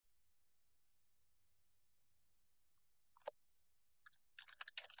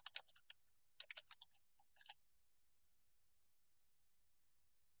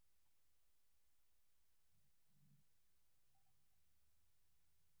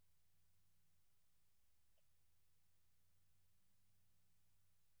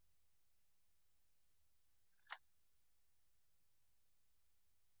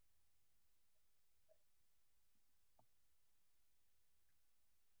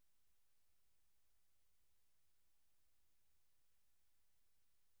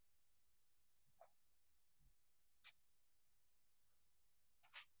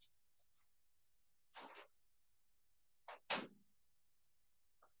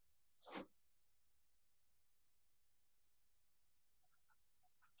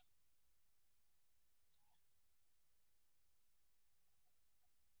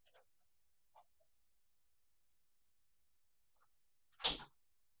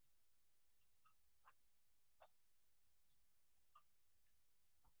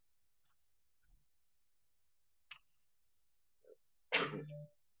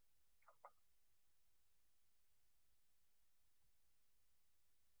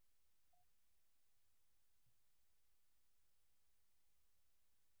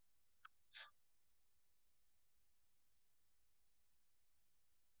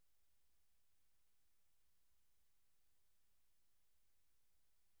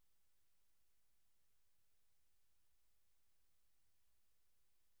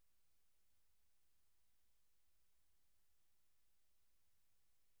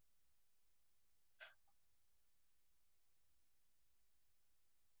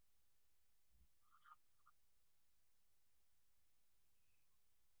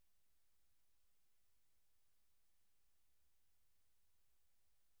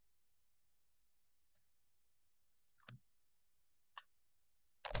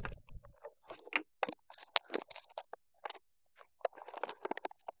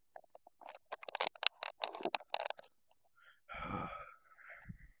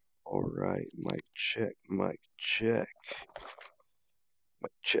All right, mic check, mic check,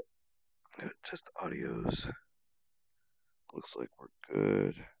 mic check. I'm gonna test the audios. Looks like we're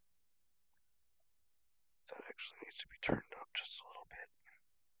good. That actually needs to be turned up just a little bit.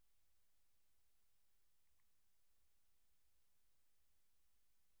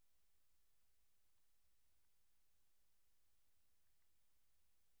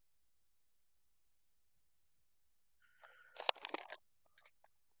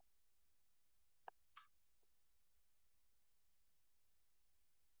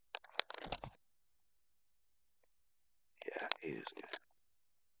 Yeah, 8 is good.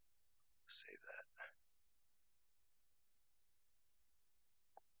 Save that.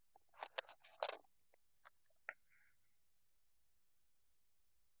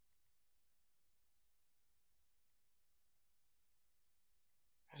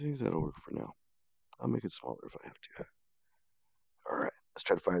 I think that'll work for now. I'll make it smaller if I have to. All right, let's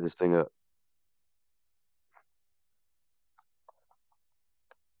try to fire this thing up.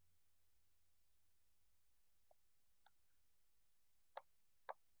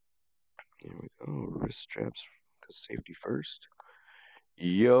 Here we go. Wrist straps, because safety first.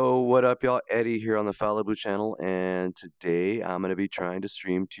 Yo, what up, y'all? Eddie here on the Falibu channel, and today I'm going to be trying to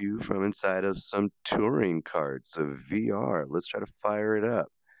stream to you from inside of some touring carts of VR. Let's try to fire it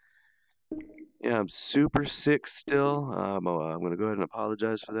up. Yeah, I'm super sick still. I'm going to go ahead and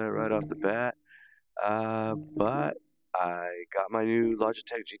apologize for that right off the bat. But I got my new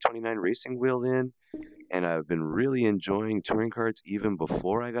Logitech G29 racing wheel in, and I've been really enjoying touring carts even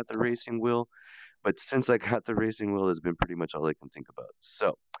before I got the racing wheel. But since I got the racing wheel, it's been pretty much all I can think about.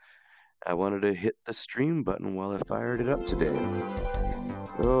 So I wanted to hit the stream button while I fired it up today.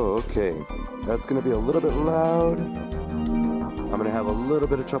 Oh, okay. That's going to be a little bit loud. I'm going to have a little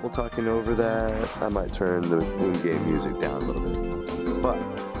bit of trouble talking over that. I might turn the in-game music down a little bit. But,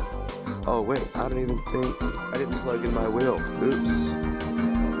 oh wait, I didn't plug in my wheel. Oops.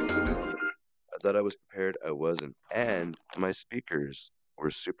 I thought I was prepared. I wasn't. And my speakers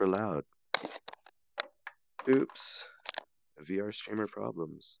were super loud. Oops. VR streamer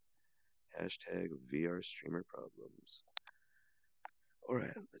problems. Hashtag VR streamer problems.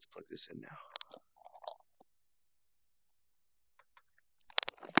 Alright, let's plug this in now.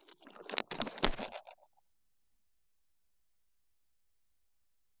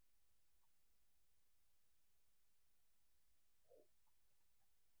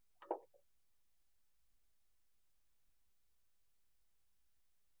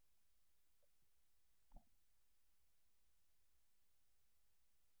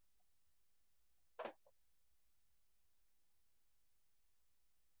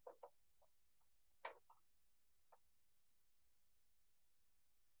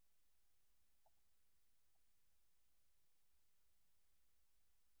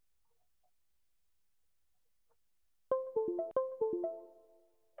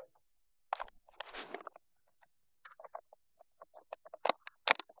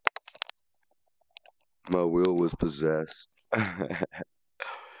 My wheel was possessed. Yeah,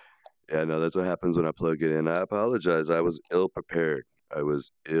 no, that's what happens when I plug it in. I apologize. I was ill prepared. I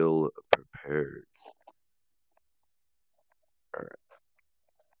was ill prepared. Alright.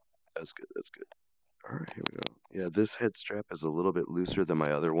 That's good. That's good. Alright, here we go. Yeah, this head strap is a little bit looser than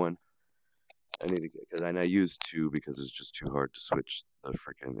my other one. I need to get, and I use two because it's just too hard to switch the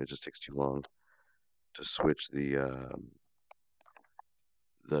freaking, it just takes too long to switch the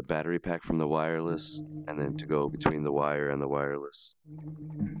battery pack from the wireless and then to go between the wire and the wireless.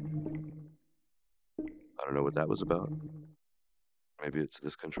 I don't know what that was about. Maybe it's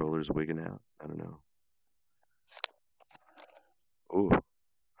this controller's wigging out. I don't know. Ooh.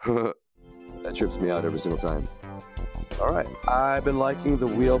 That trips me out every single time. Alright, I've been liking the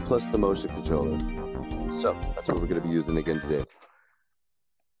wheel plus the motion controller. So, that's what we're going to be using again today.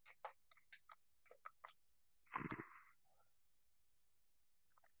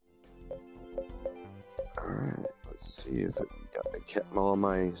 Alright, let's see if it kept all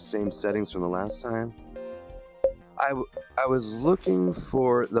my same settings from the last time. I was looking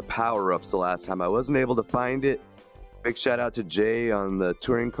for the power-ups the last time. I wasn't able to find it. Big shout out to Jay on the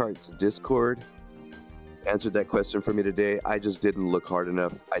Touring Karts Discord. Answered that question for me today. I just didn't look hard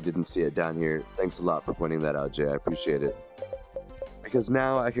enough. I didn't see it down here. Thanks a lot for pointing that out, Jay. I appreciate it. Because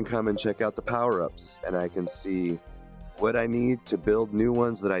now I can come and check out the power-ups, and I can see what I need to build new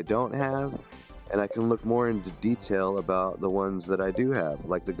ones that I don't have, and I can look more into detail about the ones that I do have,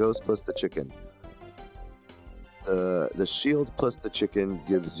 like the ghost plus the chicken. The shield plus the chicken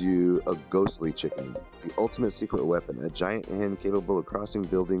gives you a ghostly chicken, the ultimate secret weapon, a giant hand capable of crossing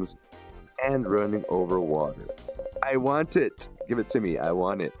buildings and running over water. I want it. Give it to me. I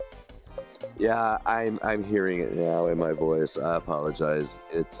want it. Yeah, I'm hearing it now in my voice. I apologize.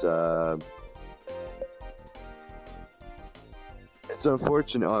 It's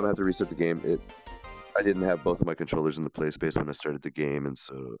unfortunate. Oh, I'm gonna have to reset the game. I didn't have both of my controllers in the play space when I started the game, and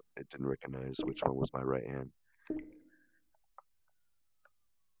so it didn't recognize which one was my right hand.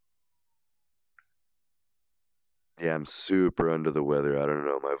 Yeah, I'm super under the weather. I don't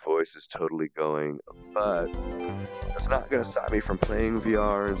know. My voice is totally going, but it's not going to stop me from playing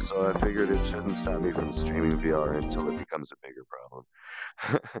VR, and so I figured it shouldn't stop me from streaming VR until it becomes a bigger problem.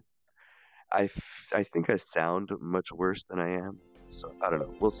 I think I sound much worse than I am, so I don't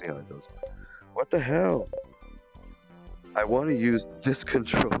know. We'll see how it goes. What the hell? I want to use this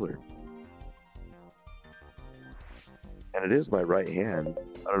controller. And it is my right hand.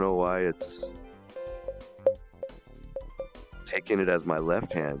 I don't know why it's taking it as my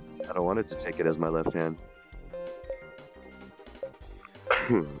left hand. I don't want it to take it as my left hand.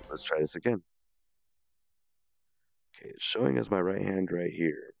 Let's try this again. Okay, it's showing as my right hand right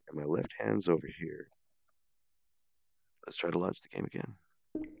here, and my left hand's over here. Let's try to launch the game again.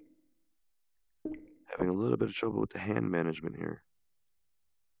 Having a little bit of trouble with the hand management here.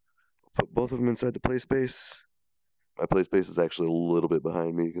 Put both of them inside the play space. My play space is actually a little bit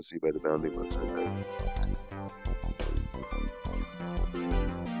behind me. You can see by the bounding marks right there.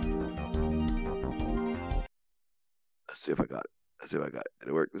 Let's see if I got it. Let's see if I got it. Did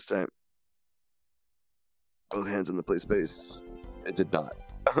it work this time? Both hands in the play space. It did not.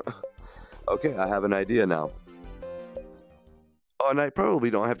 Okay, I have an idea now. Oh, and I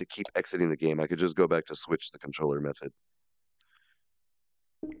probably don't have to keep exiting the game. I could just go back to switch the controller method.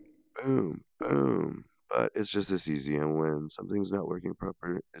 Boom, boom. But it's just this easy, and when something's not working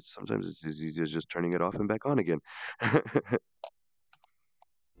proper, sometimes it's as easy as just turning it off and back on again.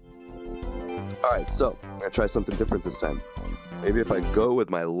 Alright, so I'm going to try something different this time. Maybe if I go with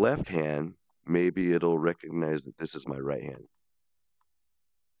my left hand, maybe it'll recognize that this is my right hand.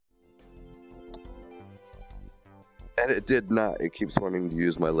 And it did not. It keeps wanting to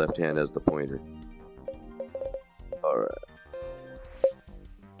use my left hand as the pointer. Alright.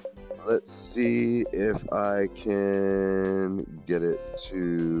 Let's see if I can get it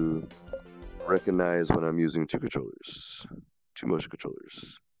to recognize when I'm using two motion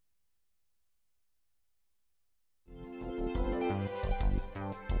controllers.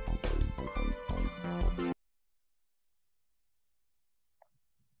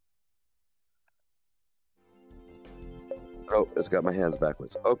 Oh, it's got my hands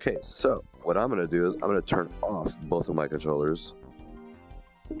backwards. Okay, so what I'm going to do is I'm going to turn off both of my controllers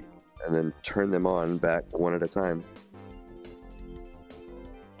and then turn them on back one at a time.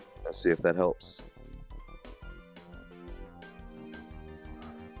 Let's see if that helps.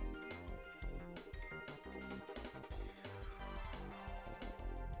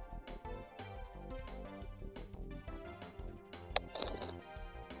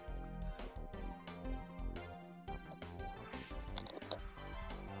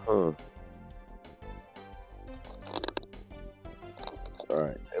 Huh.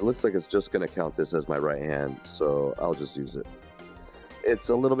 Alright, it looks like it's just going to count this as my right hand, so I'll just use it. It's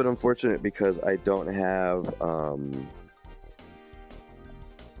a little bit unfortunate because I don't have, and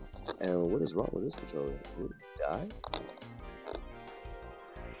what is wrong with this controller? Did it die?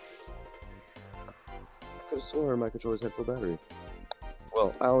 I could have sworn my controllers had full battery.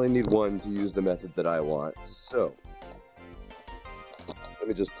 Well, I only need one to use the method that I want, so let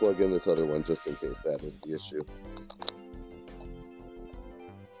me just plug in this other one just in case that is the issue.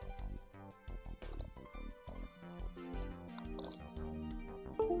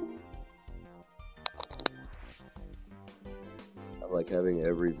 I like having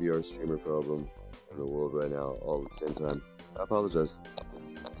every VR streamer problem in the world right now all at the same time. I apologize.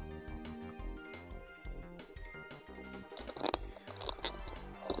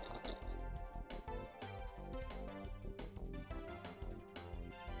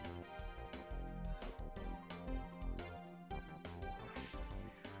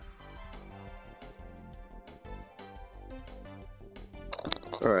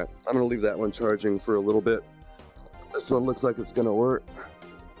 Alright, I'm going to leave that one charging for a little bit. This one looks like it's going to work.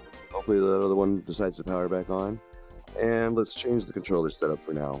 Hopefully the other one decides to power back on. And let's change the controller setup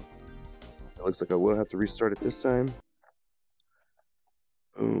for now. It looks like I will have to restart it this time.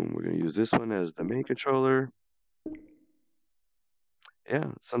 Boom, we're going to use this one as the main controller.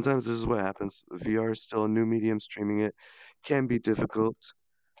 Yeah, sometimes this is what happens. VR is still a new medium. Streaming it can be difficult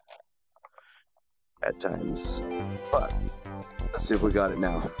at times. But let's see if we got it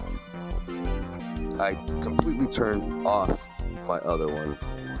now. I completely turned off my other one.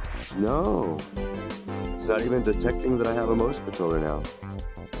 No, it's not even detecting that I have a motion controller now.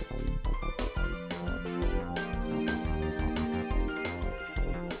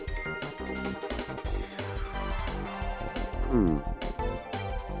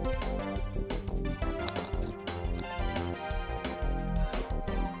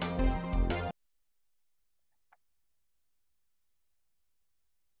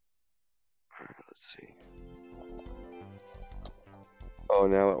 Let's see. Oh,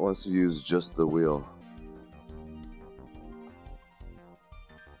 now it wants to use just the wheel.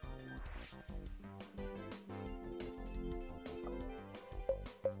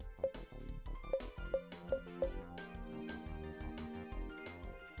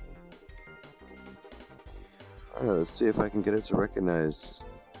 All right, let's see if I can get it to recognize.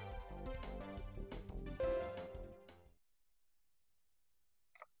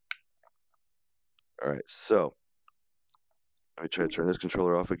 All right, so let me try to turn this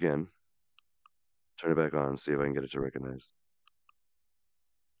controller off again. Turn it back on, see if I can get it to recognize.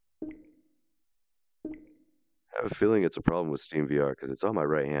 I have a feeling it's a problem with Steam VR because it's on my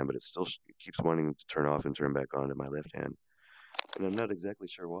right hand, but it still keeps wanting to turn off and turn back on to my left hand. And I'm not exactly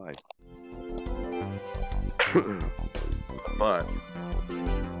sure why. But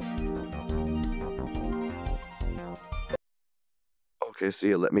okay,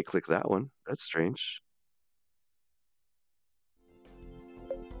 see, it let me click that one. That's strange.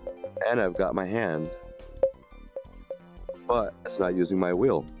 And I've got my hand, but it's not using my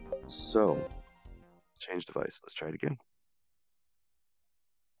wheel. So, change device. Let's try it again.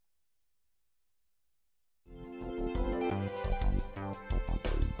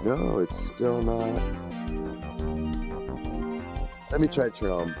 No, it's still not. Let me try to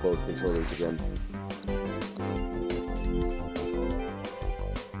turn on both controllers again.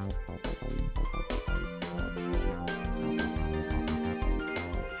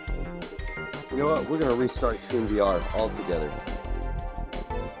 You know what? We're going to restart Steam VR altogether.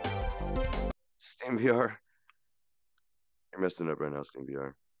 Steam VR. You're messing up right now, Steam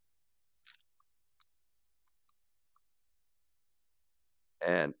VR.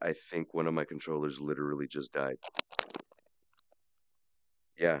 And I think one of my controllers literally just died.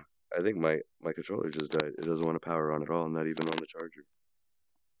 Yeah, I think my controller just died. It doesn't want to power on at all, not even on the charger.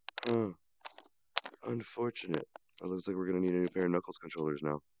 Oh, unfortunate. It looks like we're going to need a new pair of Knuckles controllers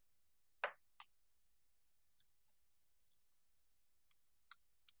now.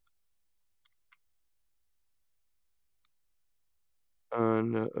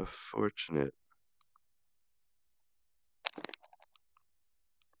 Unfortunate.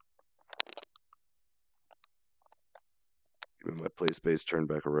 Give me my play space turned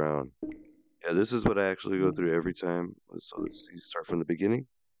back around. Yeah, this is what I actually go through every time. So let's start from the beginning.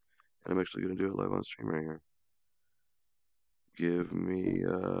 And I'm actually going to do it live on stream right here. Give me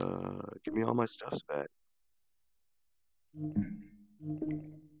all my stuffs back.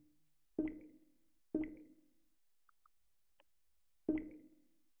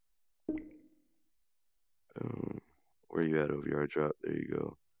 Where you at, OVR drop? There you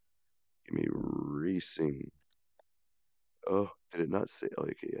go. Give me racing. Oh, did it not say? Oh,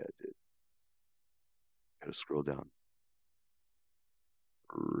 okay, yeah, it did. Gotta scroll down.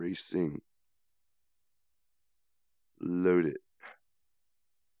 Racing. Load it.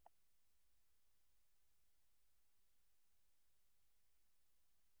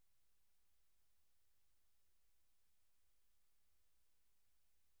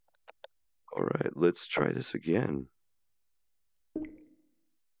 All right, let's try this again.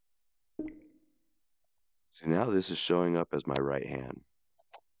 See, now this is showing up as my right hand.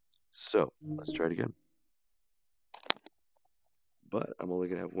 So, let's try it again. But I'm only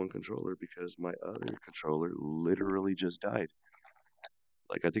going to have one controller because my other controller literally just died.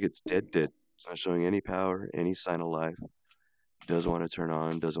 Like, I think it's dead. It's not showing any power, any sign of life. Doesn't want to turn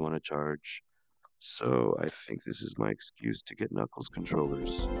on, doesn't want to charge. So I think this is my excuse to get Knuckles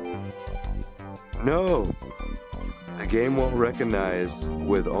controllers. No! The game won't recognize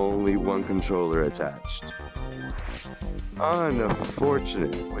with only one controller attached.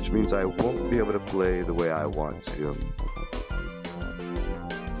 Unfortunate, which means I won't be able to play the way I want to.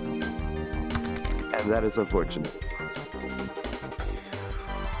 And that is unfortunate.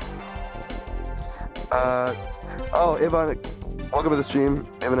 Oh, Ivan, welcome to the stream,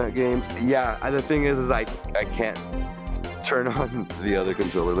 Ivan Games. Yeah, the thing is I can't turn on the other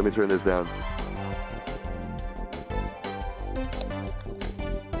controller. Let me turn this down.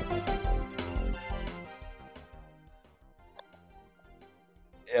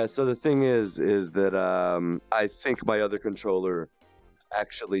 Yeah, so the thing is that I think my other controller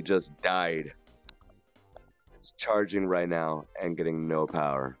actually just died. It's charging right now and getting no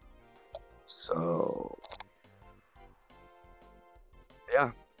power. So,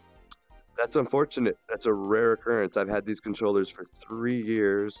 yeah, that's unfortunate. That's a rare occurrence. I've had these controllers for 3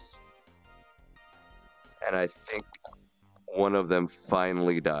 years, and I think one of them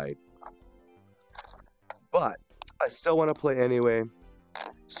finally died. But I still want to play anyway,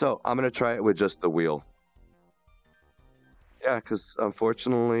 so I'm going to try it with just the wheel. Yeah, because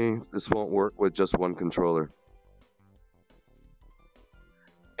unfortunately, this won't work with just one controller.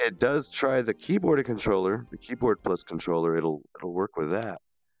 It does try the keyboard and controller, the keyboard plus controller. It'll work with that,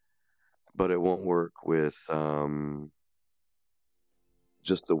 but it won't work with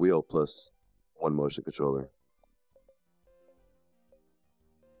just the wheel plus one motion controller.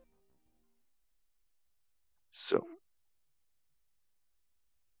 So,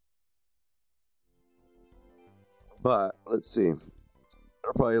 but let's see.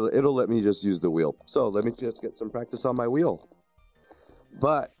 It'll let me just use the wheel. So let me just get some practice on my wheel.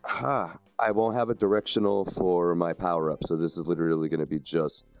 But I won't have a directional for my power up, so this is literally going to be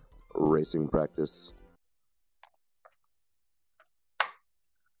just racing practice.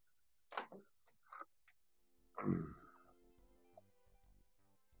 All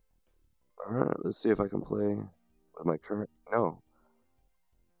right, let's see if I can play with my current. No.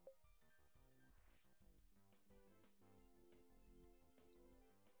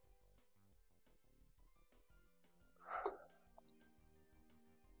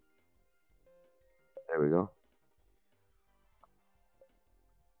 There we go.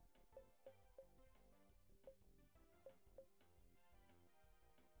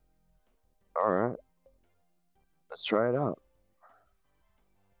 All right. Let's try it out.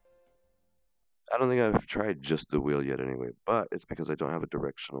 I don't think I've tried just the wheel yet anyway, but it's because I don't have a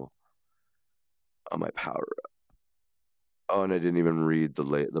directional on my power up. Oh, and I didn't even read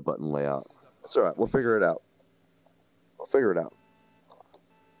the button layout. That's all right. We'll figure it out. We'll figure it out.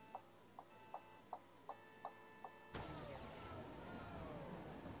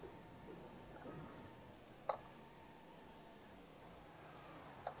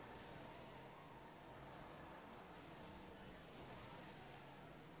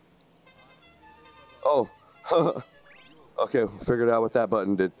 Oh, okay, figured out what that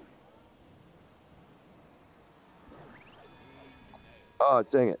button did. Oh,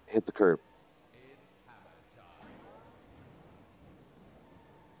 dang it, hit the curb.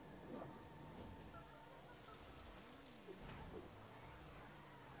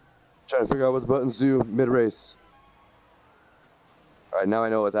 Trying to figure out what the buttons do mid-race. All right, now I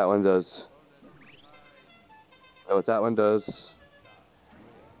know what that one does. Know what that one does.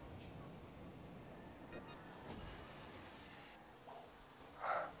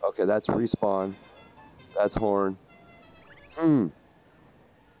 Okay, that's respawn. That's horn. I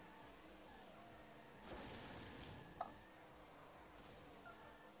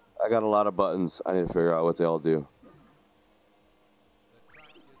got a lot of buttons. I need to figure out what they all do.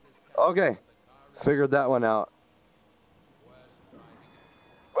 Okay, figured that one out.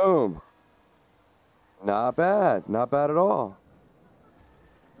 Boom. Not bad. Not bad at all.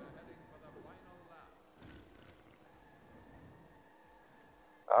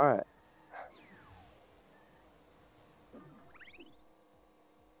 All right.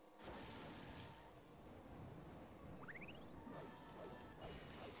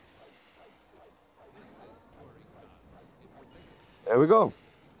 There we go.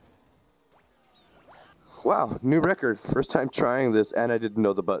 Wow, new record. First time trying this, and I didn't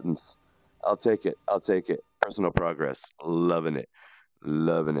know the buttons. I'll take it. I'll take it. Personal progress. Loving it.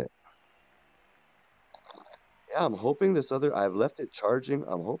 Loving it. Yeah, I'm hoping this other, I've left it charging.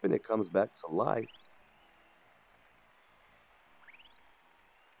 I'm hoping it comes back to life.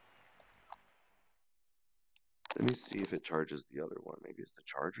 Let me see if it charges the other one. Maybe it's the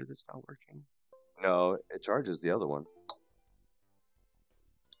charger that's not working. No, it charges the other one.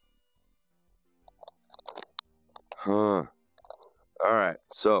 Huh. Alright,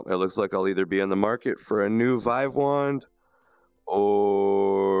 so it looks like I'll either be on the market for a new Vive wand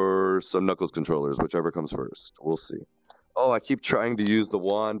or some Knuckles controllers, whichever comes first. We'll see. Oh, I keep trying to use the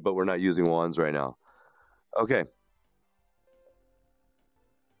wand, but we're not using wands right now. Okay.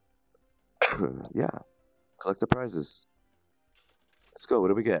 Yeah. Collect the prizes. Let's go. What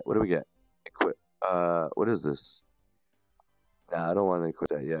do we get? What do we get? Equip. What is this? Nah, I don't want to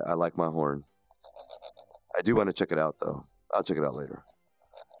equip that yet. I like my horn. I do want to check it out, though. I'll check it out later.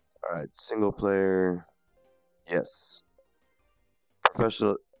 All right. Single player. Yes.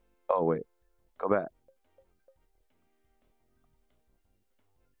 Professional. Oh, wait. Go back.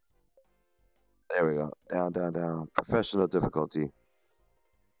 There we go. Down, down, down. Professional difficulty.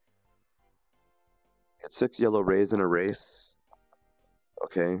 Get 6 yellow rays in a race.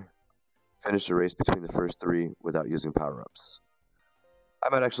 Okay. Finish the race between the first 3 without using power-ups. I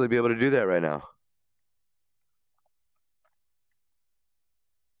might actually be able to do that right now.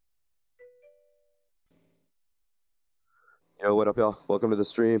 Yo, what up, y'all? Welcome to the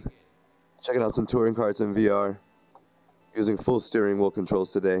stream. Checking out some touring carts in VR. Using full steering wheel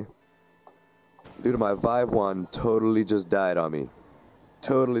controls today. Due to my Vive wand totally just died on me.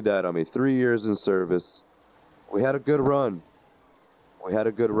 Totally died on me. 3 years in service. We had a good run. We had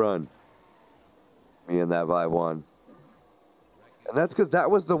a good run. Me and that Vive wand. And that's because that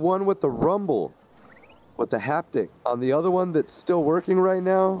was the one with the rumble. With the haptic. On the other one that's still working right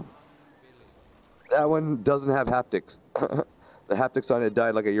now, that one doesn't have haptics. The haptics on it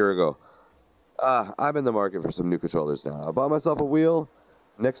died like a year ago. I'm in the market for some new controllers now. I bought myself a wheel.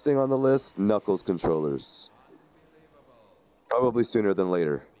 Next thing on the list, Knuckles controllers. Probably sooner than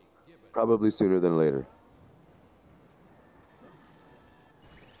later. Probably sooner than later.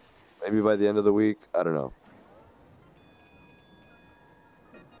 Maybe by the end of the week. I don't know.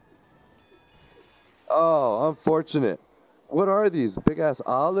 Oh, unfortunate. What are these? Big-ass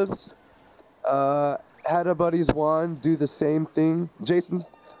olives? Had a buddy's wand do the same thing. Jason?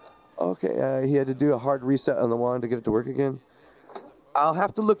 Okay, he had to do a hard reset on the wand to get it to work again. I'll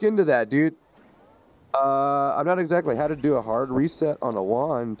have to look into that, dude. I'm not exactly how to do a hard reset on a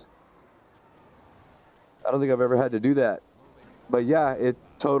wand. I don't think I've ever had to do that. But yeah, it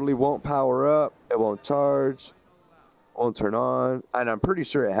totally won't power up. It won't charge. Won't turn on. And I'm pretty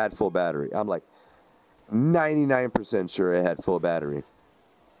sure it had full battery. I'm like 99% sure it had full battery.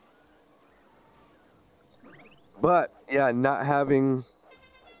 But yeah, not having...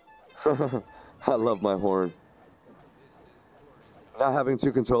 I love my horn. Not having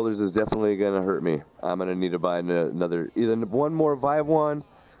 2 controllers is definitely going to hurt me. I'm going to need to buy another, either one more Vive one,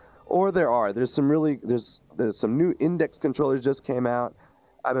 or there's some new index controllers just came out.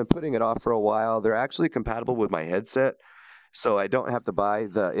 I've been putting it off for a while. They're actually compatible with my headset, so I don't have to buy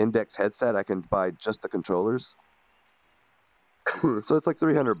the index headset. I can buy just the controllers. So it's like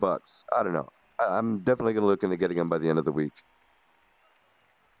 $300. I don't know. I'm definitely going to look into getting them by the end of the week.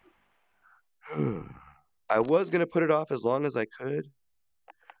 I was going to put it off as long as I could.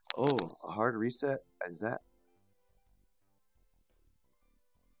 Oh, a hard reset? Is that?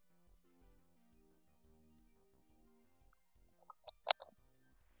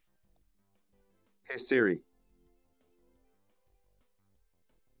 Hey, Siri.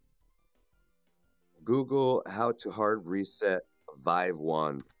 Google how to hard reset Vive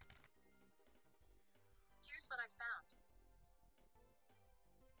wand. Here's what I found.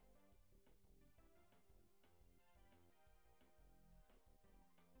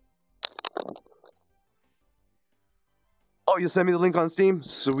 Oh, you'll send me the link on Steam?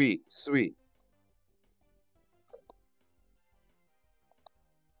 Sweet, sweet.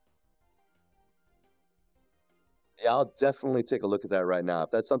 Yeah, I'll definitely take a look at that right now.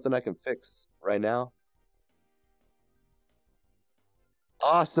 If that's something I can fix right now.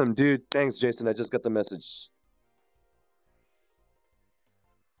 Awesome, dude. Thanks, Jason. I just got the message.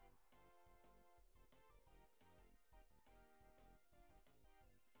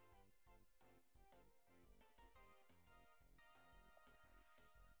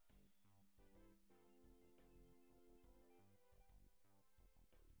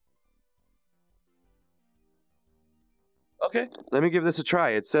 Okay, let me give this a try.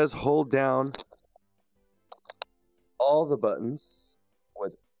 It says hold down all the buttons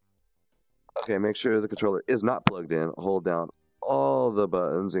with... Okay, make sure the controller is not plugged in. Hold down all the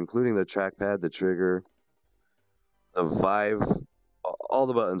buttons, including the trackpad, the trigger, the Vive. All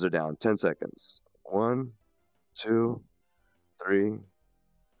the buttons are down. 10 seconds. 1, 2, 3,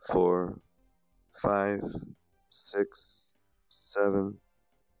 4, 5, 6, 7,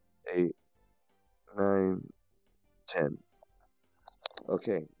 8, 9, 10.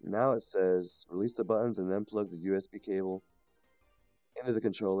 Okay, now it says release the buttons and then plug the USB cable into the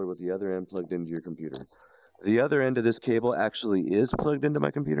controller with the other end plugged into your computer. The other end of this cable actually is plugged into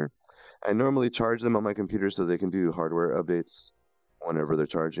my computer. I normally charge them on my computer so they can do hardware updates whenever they're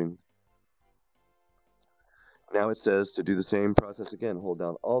charging. Now it says to do the same process again. Hold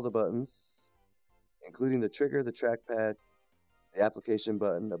down all the buttons, including the trigger, the trackpad, the application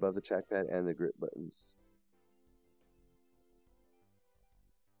button above the trackpad, and the grip buttons.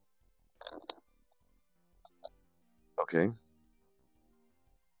 Okay.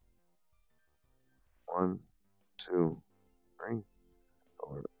 1, 2, 3,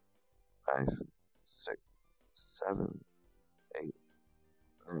 4, 5, 6, 7, 8,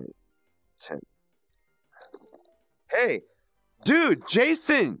 9, 10. Hey, dude,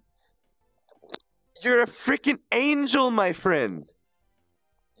 Jason, you're a freaking angel, my friend.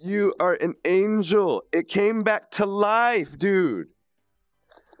 You are an angel. It came back to life, dude.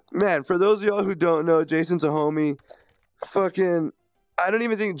 Man, for those of y'all who don't know, Jason's a homie. Fucking, I don't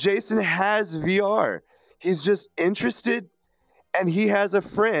even think Jason has VR. He's just interested, and he has a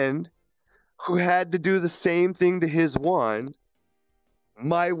friend who had to do the same thing to his wand.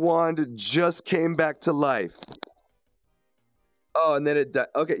 My wand just came back to life. Oh, and then it died.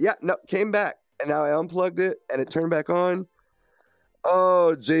 Okay, yeah, no, came back. And now I unplugged it, and it turned back on.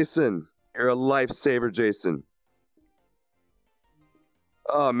 Oh, Jason, you're a lifesaver, Jason.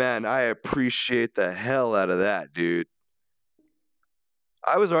 Oh, man, I appreciate the hell out of that, dude.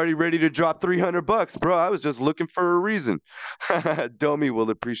 I was already ready to drop $300, bro. I was just looking for a reason. Domi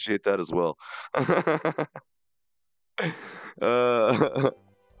will appreciate that as well.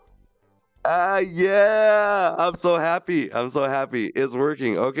 Yeah, I'm so happy. I'm so happy. It's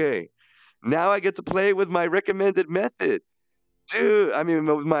working. Okay. Now I get to play with my recommended method. Dude, I mean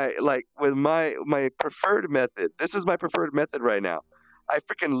with my preferred method. This is my preferred method right now. I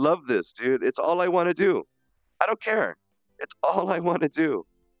freaking love this, dude. It's all I want to do. I don't care. It's all I want to do.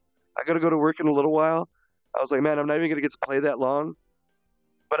 I got to go to work in a little while. I was like, man, I'm not even going to get to play that long.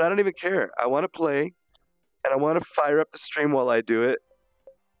 But I don't even care. I want to play, and I want to fire up the stream while I do it.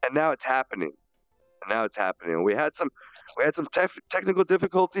 And now it's happening. We had some technical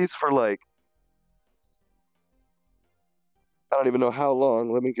difficulties for like, I don't even know how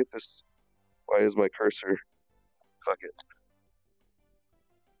long. Let me get this. Why is my cursor? Fuck it.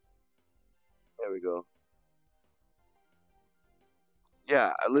 There we go.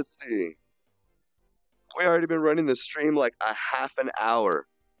 Yeah, let's see. We already been running the stream like a half an hour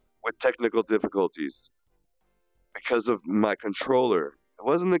with technical difficulties because of my controller. It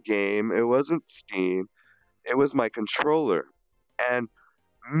wasn't the game. It wasn't Steam. It was my controller. And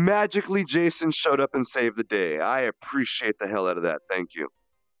magically, Jason showed up and saved the day. I appreciate the hell out of that. Thank you.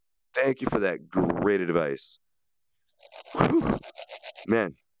 Thank you for that great advice. Whew.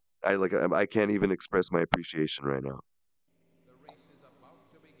 Man, I can't even express my appreciation right now.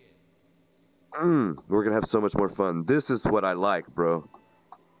 We're gonna have so much more fun. This is what I like, bro.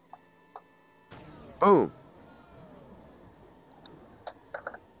 Boom.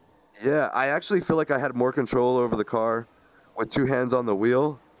 Yeah, I actually feel like I had more control over the car with 2 hands on the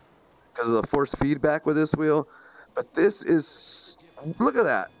wheel because of the force feedback with this wheel. But this is, look at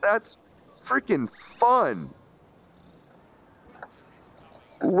that. That's freaking fun.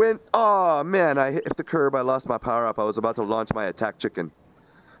 Oh man, I hit the curb. I lost my power up. I was about to launch my attack chicken.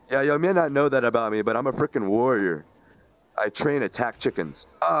 Yeah, you may not know that about me, but I'm a freaking warrior. I train attack chickens.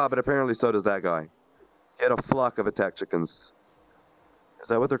 But apparently so does that guy. He had a flock of attack chickens. Is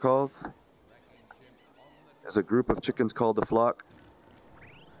that what they're called? There's a group of chickens called the flock.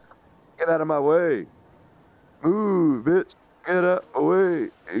 Get out of my way. Move, bitch. Get out the way.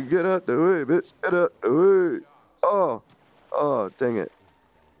 Get out the way, bitch. Get out the way. Oh, dang it.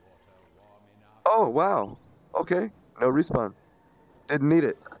 Oh, wow. Okay. No respawn. Didn't need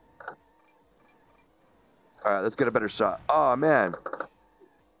it. All right, let's get a better shot. Oh, man.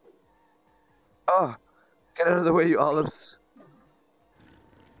 Oh, get out of the way, you olives.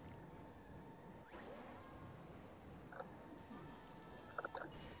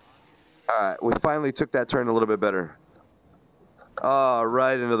 All right, we finally took that turn a little bit better. Oh,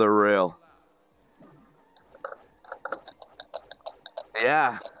 right into the rail.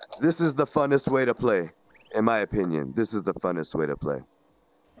 Yeah, this is the funnest way to play, in my opinion. This is the funnest way to play.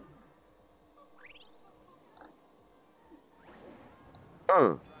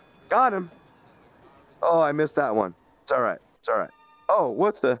 Got him. Oh, I missed that one. It's all right. It's all right. Oh,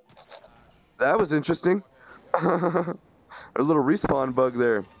 what the? That was interesting. A little respawn bug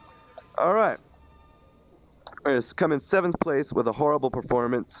there. All right. It's come in 7th place with a horrible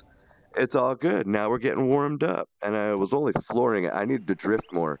performance. It's all good. Now we're getting warmed up. And I was only flooring it. I needed to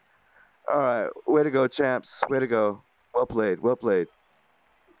drift more. All right. Way to go, champs. Way to go. Well played. Well played.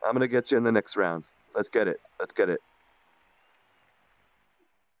 I'm going to get you in the next round. Let's get it. Let's get it.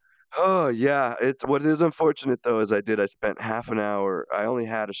 Oh, yeah. It's what is unfortunate, though, is I spent half an hour. I only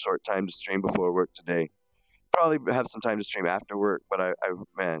had a short time to stream before work today. Probably have some time to stream after work, but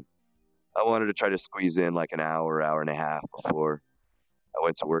man, I wanted to try to squeeze in like an hour, hour and a half before I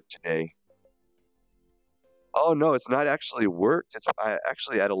went to work today. Oh no, it's not actually work.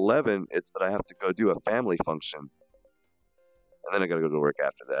 Actually at 11. It's that I have to go do a family function, and then I gotta go to work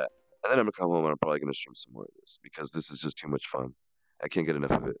after that. And then I'm gonna come home and I'm probably gonna stream some more of this because this is just too much fun. I can't get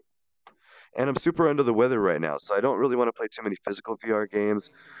enough of it. And I'm super under the weather right now, so I don't really want to play too many physical VR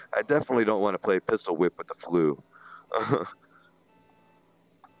games. I definitely don't want to play Pistol Whip with the flu. That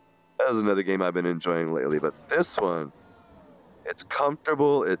was another game I've been enjoying lately, but this one, it's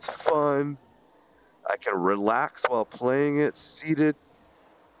comfortable, it's fun. I can relax while playing it, seated.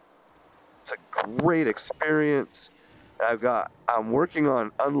 It's a great experience. I'm working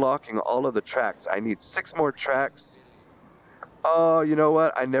on unlocking all of the tracks. I need 6 more tracks. Oh, you know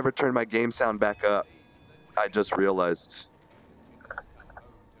what? I never turned my game sound back up. I just realized.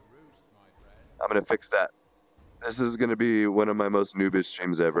 I'm going to fix that. This is going to be one of my most noobish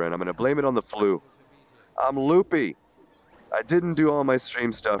streams ever, and I'm going to blame it on the flu. I'm loopy. I didn't do all my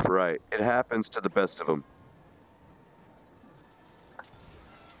stream stuff right. It happens to the best of them.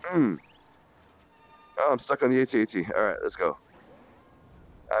 Oh, I'm stuck on the AT-AT. All right, let's go.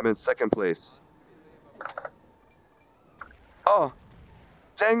 I'm in 2nd place. Oh,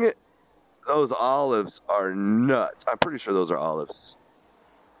 dang it. Those olives are nuts. I'm pretty sure those are olives.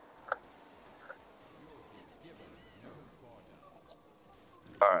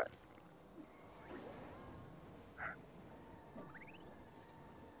 All right.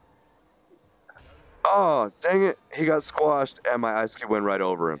 Oh, dang it. He got squashed and my ice cube went right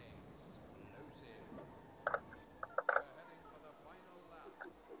over him.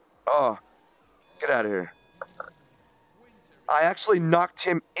 Oh, get out of here. I actually knocked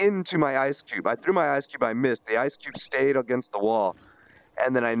him into my ice cube. I threw my ice cube, I missed. The ice cube stayed against the wall,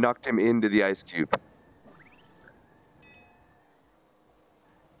 and then I knocked him into the ice cube.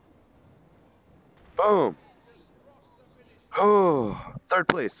 Boom. Oh, 3rd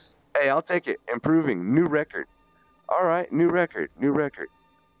place. Hey, I'll take it. Improving. New record. All right, new record. New record.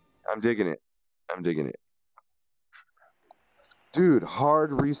 I'm digging it. I'm digging it. Dude,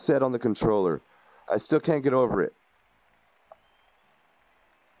 hard reset on the controller. I still can't get over it.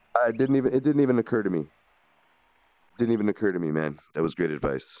 It didn't even occur to me. Didn't even occur to me, man. That was great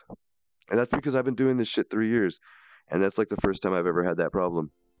advice. And that's because I've been doing this shit 3 years. And that's like the first time I've ever had that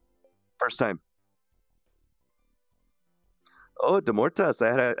problem. First time. Oh, Demortas. I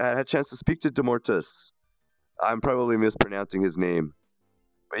had a chance to speak to Demortas. I'm probably mispronouncing his name.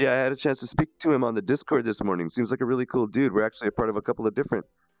 But yeah, I had a chance to speak to him on the Discord this morning. Seems like a really cool dude. We're actually a part of a couple of different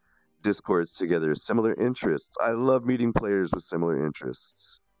Discords together. Similar interests. I love meeting players with similar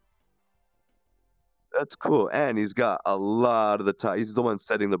interests. That's cool. And he's got a lot of the time. He's the one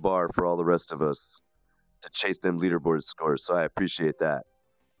setting the bar for all the rest of us to chase them leaderboard scores. So I appreciate that.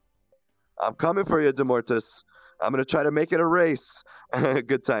 I'm coming for you, Demortas. I'm going to try to make it a race.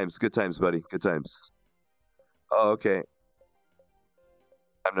 Good times, buddy. Good times. Oh, okay.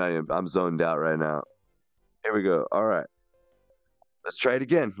 I'm zoned out right now. Here we go. All right. Let's try it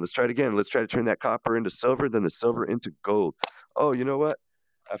again. Let's try to turn that copper into silver, then the silver into gold. Oh, you know what?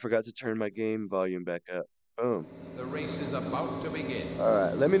 I forgot to turn my game volume back up. Boom. The race is about to begin. All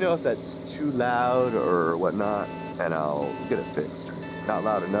right. Let me know if that's too loud or whatnot, and I'll get it fixed. Not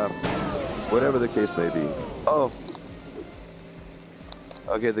loud enough. Whatever the case may be. Oh.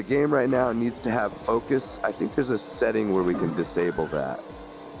 Okay, the game right now needs to have focus. I think there's a setting where we can disable that.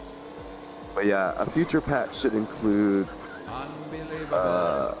 But yeah, a future patch should include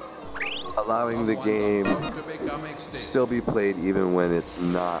allowing the game to still be played even when it's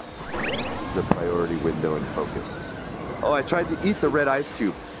not the priority window in focus. Oh, I tried to eat the red ice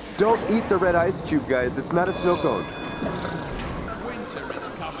cube. Don't eat the red ice cube, guys. It's not a snow cone. Winter is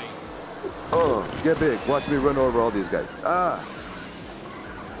coming. Oh, get big. Watch me run over all these guys. Ah.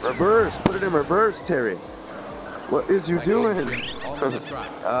 Reverse. Put it in reverse, Terry. What is you doing?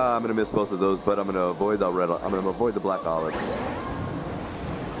 I'm gonna miss both of those, but I'm gonna avoid the red. I'm gonna avoid the black olives.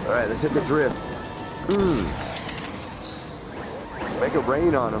 All right, let's hit the drift. Make it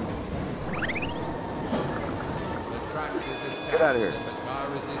rain on them. Get out of here.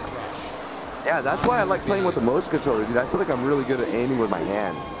 Yeah, that's why I like playing with the motion controller, dude. I feel like I'm really good at aiming with my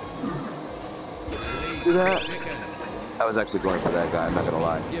hand. Release See that? the chicken. I was actually going for that guy, I'm not gonna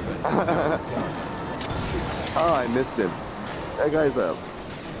lie. Give it. Oh, I missed him. That guy's a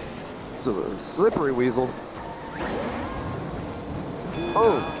slippery weasel.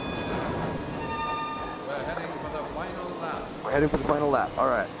 Oh, We're heading for the final lap. we're heading for the final lap. All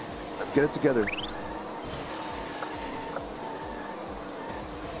right, let's get it together.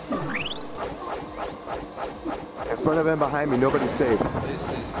 In front of him, behind me, nobody's safe. This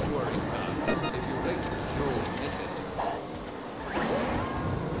is Touring Karts. If you blink, you'll miss it.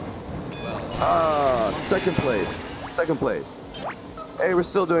 Well, Ah, second place. Second place. Hey, we're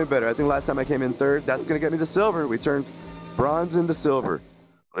still doing better. I think last time I came in third. That's gonna get me the silver. We turned bronze into silver.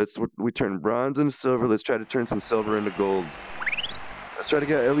 We turned bronze into silver. Let's try to turn some silver into gold. Let's try to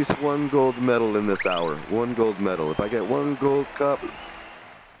get at least one gold medal in this hour. One gold medal. If I get one gold cup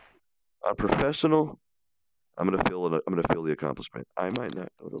on professional, I'm gonna feel the accomplishment. I might not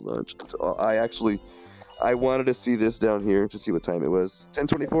go to lunch until I wanted to see this down here to see what time it was.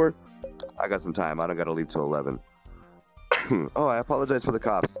 10:24. I got some time. I don't gotta leave till 11. Oh, I apologize for the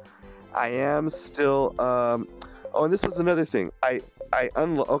cops. I am still. Oh, and this was another thing.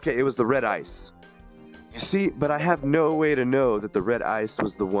 Okay, it was the red ice. You see, but I have no way to know that the red ice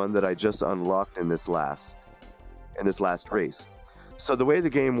was the one that I just unlocked in this last race. So the way the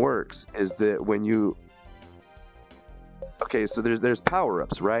game works is that when you, okay, so there's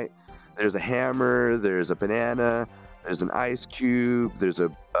power-ups, right? There's a hammer, there's a banana, there's an ice cube, there's a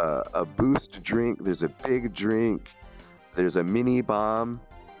boost drink, there's a big drink, there's a mini bomb,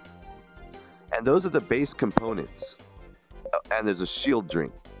 and those are the base components. And there's a shield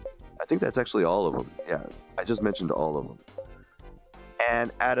drink. I think that's actually all of them. Yeah, I just mentioned all of them.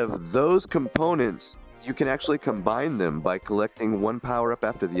 And out of those components, you can actually combine them by collecting one power-up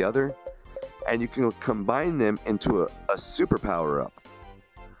after the other, and you can combine them into a super power-up.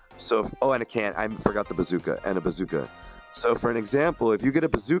 So, and a can. I forgot the bazooka and a bazooka. So for an example, if you get a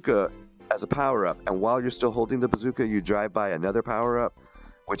bazooka as a power-up, and while you're still holding the bazooka, you drive by another power-up,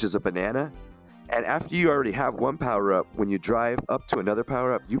 which is a banana. And after you already have one power-up, when you drive up to another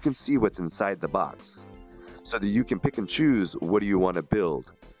power-up, you can see what's inside the box. So that you can pick and choose what do you want to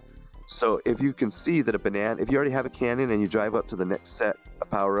build. So if you can see that if you already have a cannon and you drive up to the next set of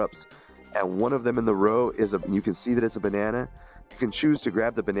power-ups, and one of them in the row you can see that it's a banana, you can choose to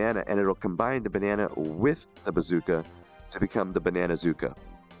grab the banana and it'll combine the banana with the bazooka to become the Banana-Zooka.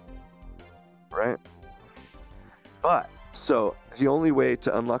 Right? But, so the only way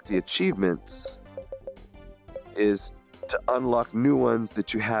to unlock the achievements is to unlock new ones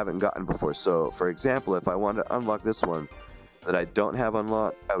that you haven't gotten before. So, for example, if I wanted to unlock this one that I don't have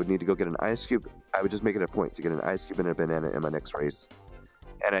unlocked, I would need to go get an ice cube. I would just make it a point to get an ice cube and a banana in my next race.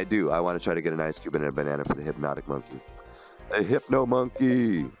 And I do. I want to try to get an ice cube and a banana for the hypnotic monkey. The hypno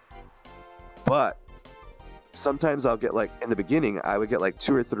monkey! But sometimes I'll get, like, in the beginning, I would get like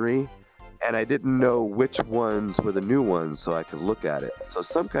 2 or 3, and I didn't know which ones were the new ones so I could look at it. So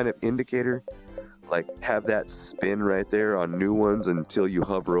some kind of indicator, like have that spin right there on new ones until you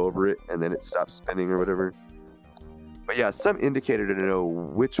hover over it and then it stops spinning or whatever. But yeah, some indicator to know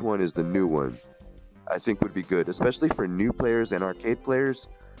which one is the new one I think would be good, especially for new players and arcade players.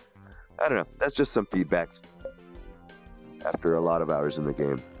 I don't know, that's just some feedback after a lot of hours in the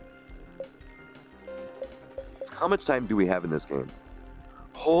game. How much time do we have in this game?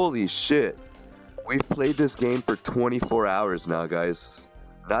 Holy shit. We've played this game for 24 hours now, guys.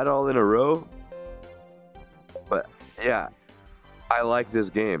 Not all in a row, but yeah, I like this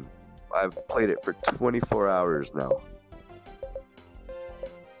game. I've played it for 24 hours now.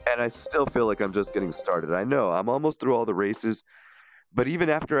 And I still feel like I'm just getting started. I know, I'm almost through all the races, but even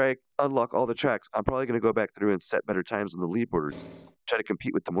after I unlock all the tracks, I'm probably going to go back through and set better times on the leaderboards. Try to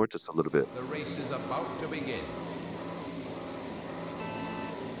compete with the Mortis a little bit. The race is about to begin.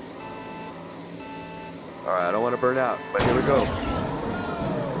 Alright, I don't want to burn out, but here we go.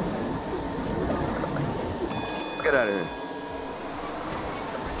 Get out of here.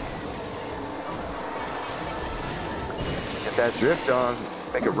 Get that drift on.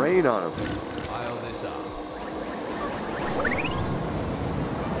 Make it rain on him. Pile this up.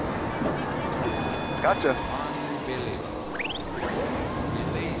 Gotcha. Unbelievable.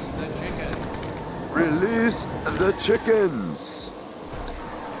 Release the chicken. Release the chickens.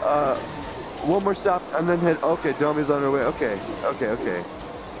 One more stop and then hit. Okay, Dome is on her way. Okay.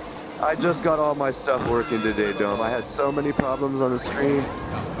 I just got all my stuff working today, Dome. I had so many problems on the stream.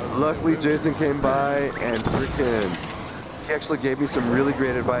 Luckily, Jason came by and freaking, he actually gave me some really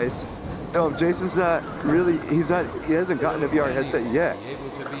great advice. Dome, Jason's not really, he hasn't gotten a VR headset yet.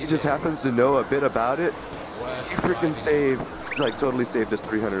 He just happens to know a bit about it. He freaking saved like totally saved us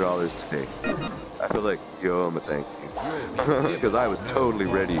 $300 today. I feel like you owe him a thank you. Because I was totally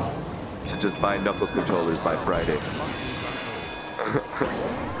ready to just buy Knuckles controllers by Friday.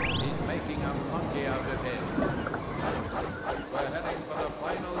 He's making a monkey out of him. We're heading for the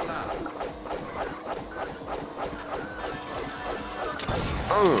final lap.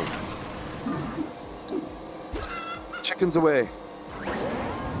 Chickens away.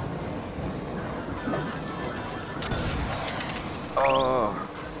 Oh,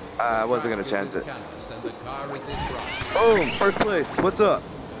 I wasn't gonna chance it. Oh, first place. What's up?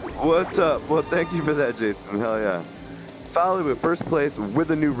 What's up? Well, thank you for that, Jason. Hell yeah. Falibu, first place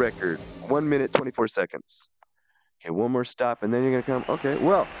with a new record. 1 minute, 24 seconds. Okay, one more stop, and then you're gonna come. Okay,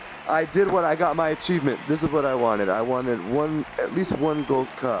 well, I did what I got my achievement. This is what I wanted. I wanted at least one gold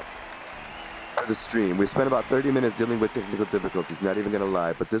cup for the stream. We spent about 30 minutes dealing with technical difficulties, not even gonna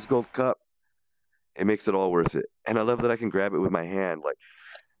lie, but this gold cup, it makes it all worth it. And I love that I can grab it with my hand. Like,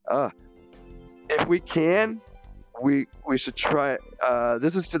 if we can, we should try.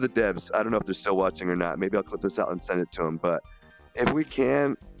 This is to the devs. I don't know if they're still watching or not. Maybe I'll clip this out and send it to them. But if we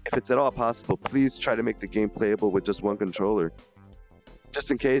can, if it's at all possible, please try to make the game playable with just one controller.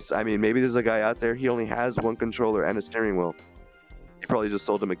 Just in case. I mean, maybe there's a guy out there, he only has one controller and a steering wheel. You probably just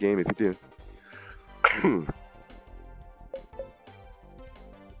sold him a game if you do.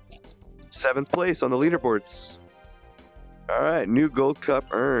 7th place on the leaderboards. All right, new gold cup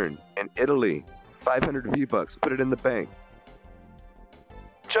earned in Italy. 500 V-Bucks. Put it in the bank.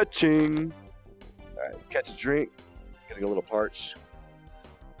 Cha-ching. All right, let's catch a drink. Getting a little parched.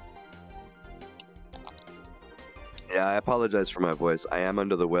 Yeah, I apologize for my voice. I am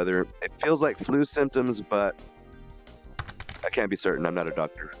under the weather. It feels like flu symptoms, but I can't be certain. I'm not a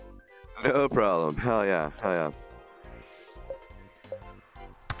doctor. No problem. Hell yeah. Hell yeah.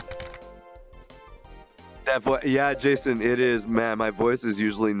 That voice, yeah, Jason, it is. Man, my voice is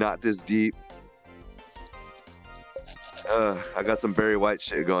usually not this deep. I got some Barry White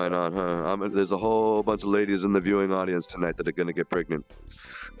shit going on, huh? There's a whole bunch of ladies in the viewing audience tonight that are gonna get pregnant.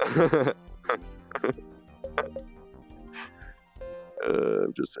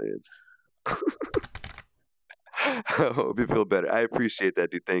 I'm just saying. I hope you feel better. I appreciate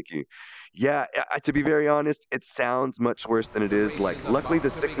that, dude. Thank you. Yeah, to be very honest, it sounds much worse than it is. Like, luckily the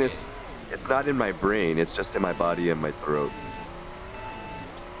sickness, it's not in my brain. It's just in my body and my throat.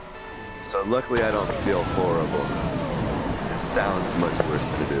 So luckily I don't feel horrible. It sounds much worse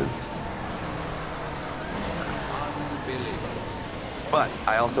than it is. But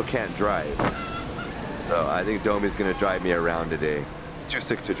I also can't drive. So I think Domi's gonna drive me around today. Too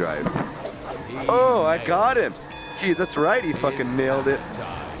sick to drive. Oh, I got him. That's right, he fucking nailed it.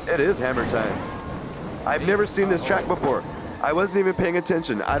 It is hammer time. I've never seen this track before. I wasn't even paying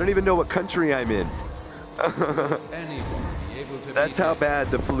attention. I don't even know what country I'm in. That's how bad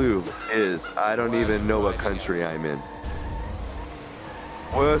the flu is. I don't even know what country I'm in.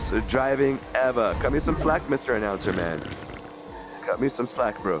 Worst driving ever. Cut me some slack, Mr. Announcer Man. Cut me some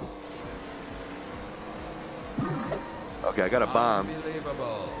slack, bro. Okay, I got a bomb.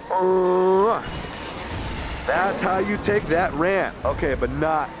 That's how you take that ramp. Okay, but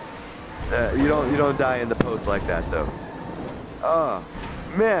not. You don't die in the post like that though. Oh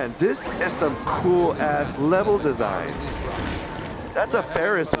man, this is some cool ass level design. That's a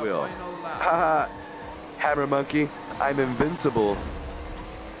Ferris wheel. Haha. Hammer monkey, I'm invincible.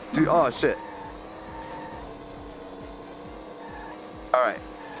 Dude, oh shit. All right.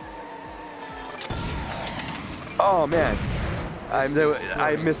 Oh man, I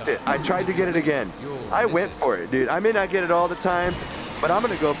missed it. I tried to get it again. I went for it, dude. I may not get it all the time, but I'm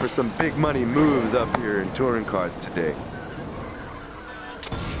gonna go for some big money moves up here in Touring Karts today.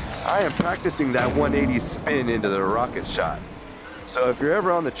 I am practicing that 180 spin into the rocket shot. So if you're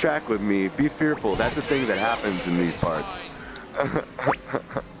ever on the track with me, be fearful. That's the thing that happens in these parts.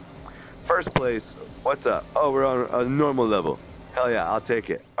 First place, what's up? Oh, we're on a normal level. Hell yeah, I'll take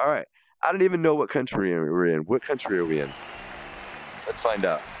it. All right. I don't even know what country we're in. What country are we in? Let's find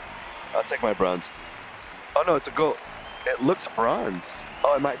out. I'll take my bronze. Oh no, it's a gold. It looks bronze.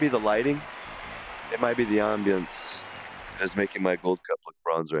 Oh, it might be the lighting. It might be the ambience that's making my gold cup look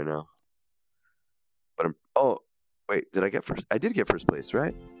bronze right now. But oh, wait, did I get first? I did get first place,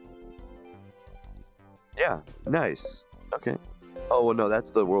 right? Yeah, nice. Okay. Oh, well, no,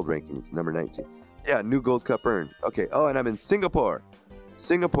 that's the world rankings, number 19. Yeah, new gold cup earned. Okay. Oh, and I'm in Singapore.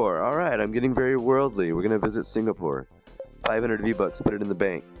 Singapore. All right, I'm getting very worldly. We're gonna visit Singapore. 500 V-Bucks. Put it in the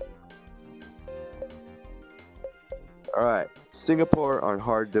bank. All right, Singapore on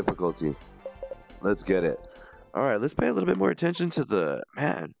hard difficulty. Let's get it. All right, let's pay a little bit more attention to the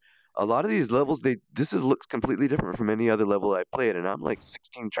man. A lot of these levels, looks completely different from any other level I played, and I'm like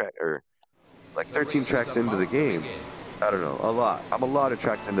 16 track or like The 13 race is tracks into the about to game. begin. I don't know, a lot. I'm a lot of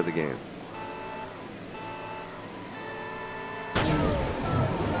tracks into the game.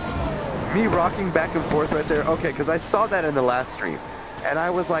 Me rocking back and forth right there. Okay, because I saw that in the last stream, and I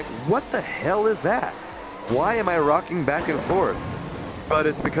was like, what the hell is that? Why am I rocking back and forth? But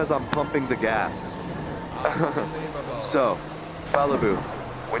it's because I'm pumping the gas. Unbelievable. So, Falibu,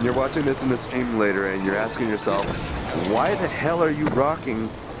 when you're watching this in the stream later and you're asking yourself, why the hell are you rocking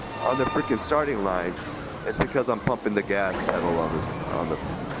on the freaking starting line? It's because I'm pumping the gas pedal on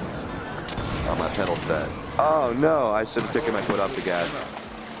my pedal set. Oh no, I should have taken my foot off the gas.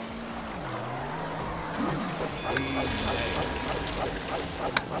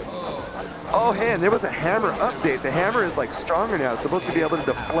 Oh, man, there was a hammer update. The hammer is like stronger now. It's supposed to be able to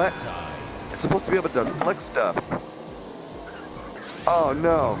deflect. It's supposed to be able to deflect stuff. Oh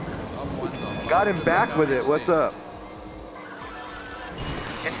no. Got him back with it. What's up?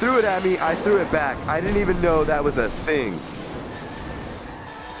 He threw it at me. I threw it back. I didn't even know that was a thing.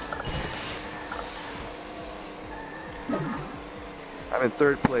 I'm in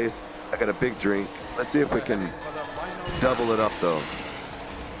third place. I got a big drink. Let's see if we can double it up though.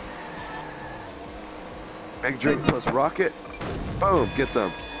 Big drink plus rocket. Boom, gets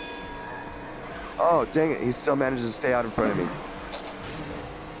him. Oh, dang it. He still manages to stay out in front of me.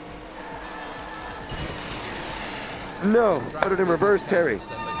 No, put it in reverse, Terry.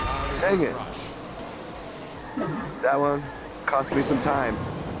 Dang it. That one cost me some time.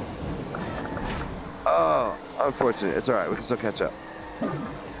 Oh, unfortunate. It's all right. We can still catch up.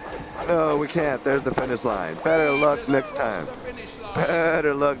 No, we can't. There's the finish line. Better luck next time.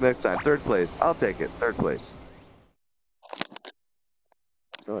 Better luck next time. Third place. I'll take it. Third place.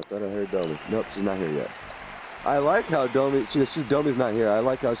 Oh, I thought I heard Domi. Nope, she's not here yet. I like how Domi's not here. I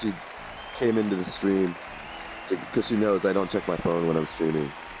like how she came into the stream because she knows I don't check my phone when I'm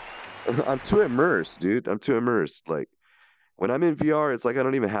streaming. I'm too immersed, dude. I'm too immersed. Like, when I'm in VR, it's like I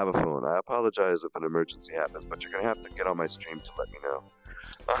don't even have a phone. I apologize if an emergency happens, but you're going to have to get on my stream to let me know.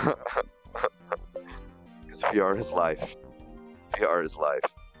 Because VR is life. VR is life.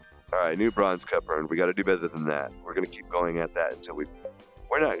 All right, new bronze cup earned. We got to do better than that. We're going to keep going at that until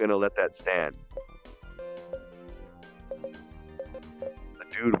we're not going to let that stand. The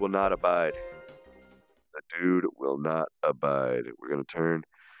dude will not abide. The dude will not abide. We're going to turn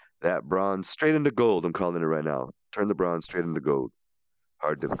that bronze straight into gold. I'm calling it right now. Turn the bronze straight into gold.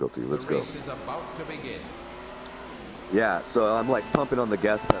 Hard difficulty. Let's go. The race is about to begin. Yeah, so I'm like pumping on the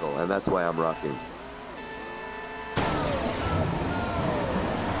gas pedal, and that's why I'm rocking.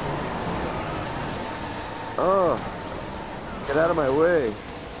 Oh, get out of my way.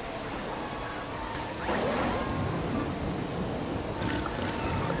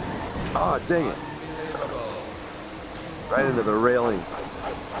 Oh, dang it. Right into the railing.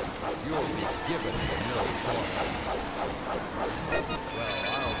 You'll be given no point. Well,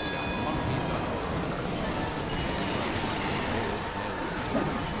 I'll be a monkey's uncle.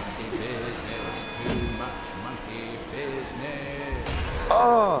 Too much monkey business.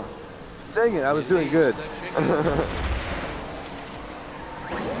 Oh, dang it, I was doing good.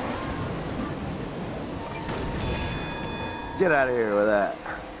 Get out of here with that.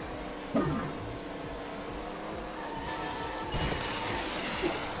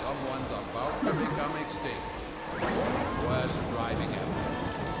 Someone's about to become extinct. Worst driving ever.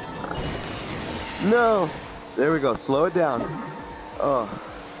 No. There we go. Slow it down. Oh.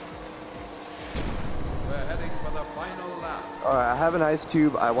 We're heading for the final lap. All right, I have an ice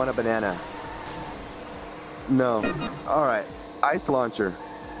cube. I want a banana. No. All right. Ice launcher.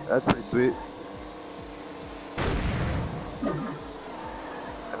 That's pretty sweet.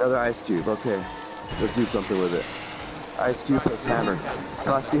 Another ice cube. Okay. Let's do something with it. Ice cube plus hammer.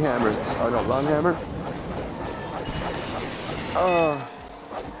 Frosty hammer. Oh no, long hammer. Oh.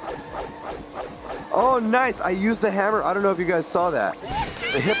 Oh, nice. I used the hammer. I don't know if you guys saw that.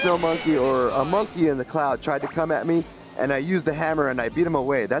 The hypno monkey or a monkey in the cloud tried to come at me, and I used the hammer and I beat him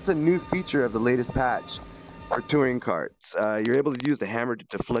away. That's a new feature of the latest patch for touring carts. You're able to use the hammer to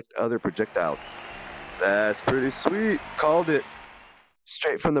deflect other projectiles. That's pretty sweet. Called it.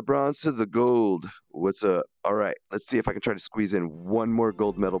 Straight from the bronze to the gold. What's up? All right, let's see if I can try to squeeze in one more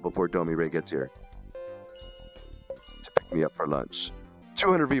gold medal before Domi Ray gets here to pick me up for lunch.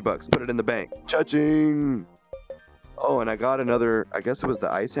 200 V-Bucks, put it in the bank. Cha-ching! Oh, and I got another, I guess it was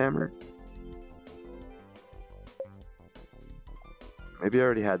the ice hammer. Maybe I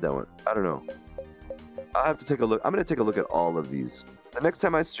already had that one. I don't know. I'll have to take a look. I'm going to take a look at all of these. The next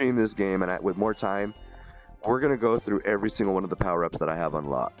time I stream this game, and with more time, we're going to go through every single one of the power-ups that I have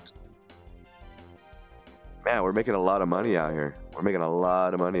unlocked. Man, we're making a lot of money out here. We're making a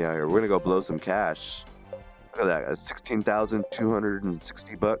lot of money out here. We're gonna go blow some cash. Look at that, that's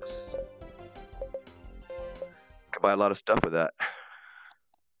 16,260 bucks. Could buy a lot of stuff with that.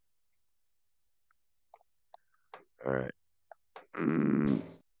 All right. The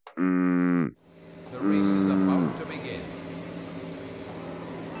race is about to begin.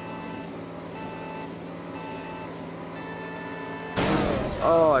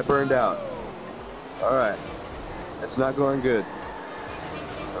 Oh, I burned out. All right. It's not going good.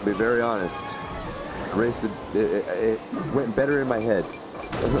 I'll be very honest. The race, it went better in my head.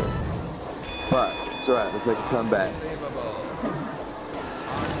 But it's all right. Let's make a comeback. Unbelievable.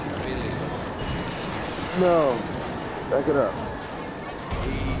 Unbelievable. No. Back it up.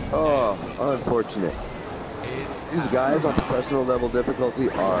 Oh, unfortunate. These guys on professional level difficulty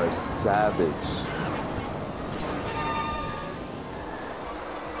are savage.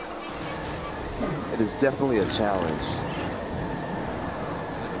 It is definitely a challenge.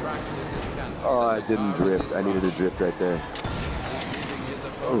 Oh, I didn't drift. I needed to drift right there.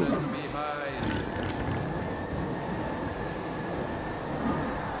 Oh.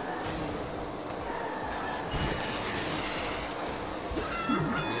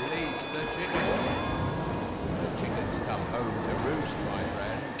 Release the chicken. The chickens come home to roost, my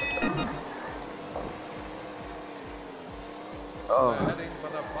friend. Oh. We're heading for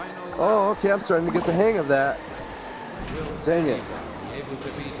the final lap. Oh, okay. I'm starting to get the hang of that. Dang it. Be able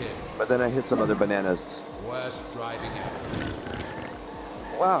to beat him. But then I hit some other bananas. Worst driving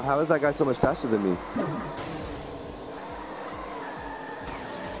ever. Wow, how is that guy so much faster than me?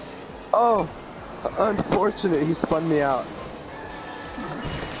 Oh, unfortunate. He spun me out.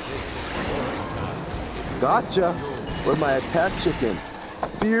 Gotcha. With my attack chicken.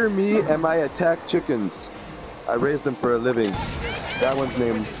 Fear me and my attack chickens. I raised them for a living. That one's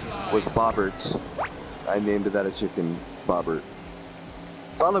name was Bobbert. I named that a chicken, Bobbert.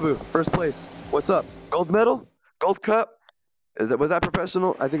 Falibu, first place. What's up? Gold medal? Gold cup? Was that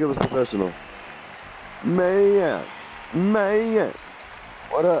professional? I think it was professional. Man.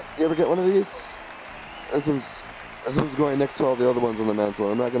 What up? You ever get one of these? This one's going next to all the other ones on the mantle.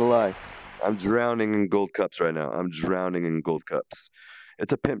 I'm not gonna lie. I'm drowning in gold cups right now. I'm drowning in gold cups.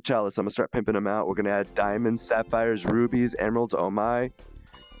 It's a pimp chalice. I'm gonna start pimping them out. We're gonna add diamonds, sapphires, rubies, emeralds. Oh my.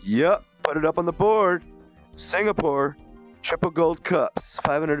 Yep. Put it up on the board. Singapore. Triple gold cups.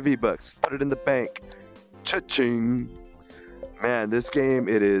 500 V-Bucks. Put it in the bank. Cha-ching. Man, this game,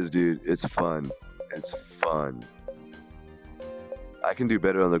 it is, dude. It's fun. It's fun. I can do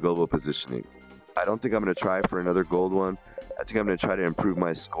better on the global positioning. I don't think I'm going to try for another gold one. I think I'm going to try to improve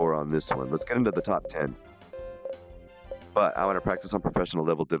my score on this one. Let's get into the top 10. But I want to practice on professional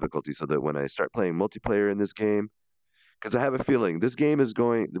level difficulty so that when I start playing multiplayer in this game, because I have a feeling this game is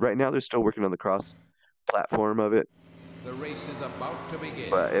going, right now they're still working on the cross platform of it. The race is about to begin.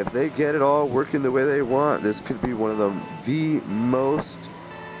 But if they get it all working the way they want, this could be one of the most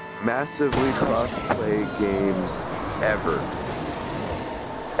massively cross-play games ever.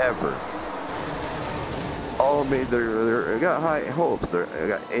 Ever. All made they got high hopes. They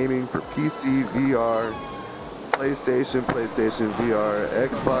got aiming for PC, VR, PlayStation VR,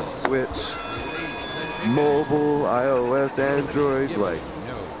 Xbox, Switch, mobile, iOS, Android,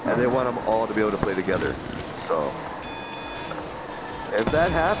 and they want them all to be able to play together. So if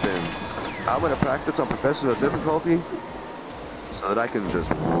that happens, I'm going to practice on professional difficulty so that I can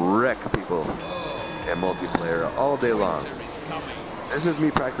just wreck people in multiplayer all day long. This is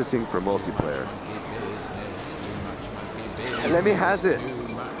me practicing for multiplayer. And let me has it.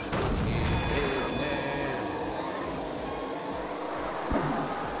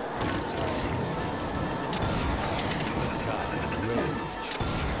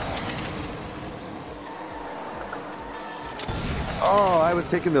 Oh, I was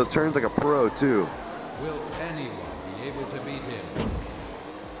taking those turns like a pro, too. Will anyone be able to beat him?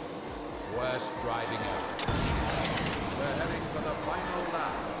 Worst driving ever. We're heading for the final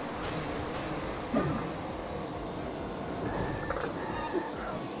lap.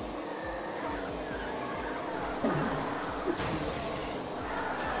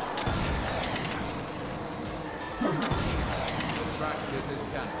 The track is his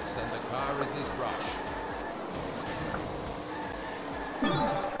canvas and the car is his brush.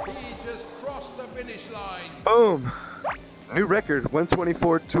 He just crossed the finish line. Boom. New record,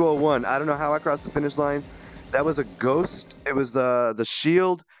 124.201. I don't know how I crossed the finish line. That was a ghost. It was the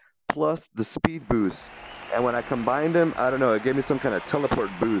shield plus the speed boost. And when I combined them, I don't know, it gave me some kind of teleport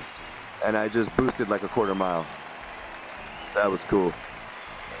boost. And I just boosted like a quarter mile. That was cool.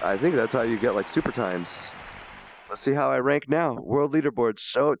 I think that's how you get like super times. Let's see how I rank now. World leaderboard,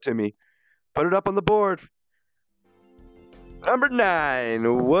 show it to me. Put it up on the board. Number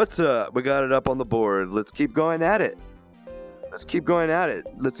 9. What's up? We got it up on the board. Let's keep going at it. Let's keep going at it.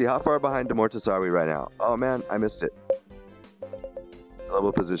 Let's see, how far behind Demortis are we right now? Oh man, I missed it.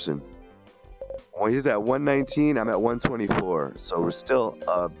 Level position. Well, he's at 119. I'm at 124. So we're still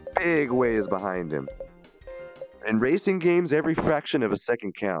a big ways behind him. In racing games, every fraction of a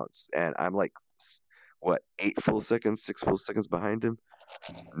second counts. And I'm like, what, 8 full seconds, 6 full seconds behind him?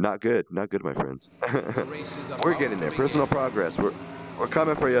 Not good. Not good, my friends. We're getting there. Personal progress. We're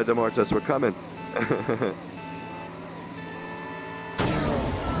coming for you, Demortis. We're coming.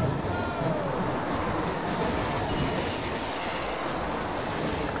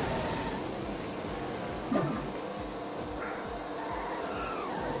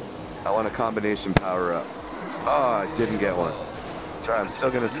 I want a combination power up. Oh, I didn't get one. Sorry, I'm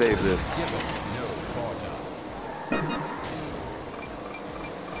still gonna save this.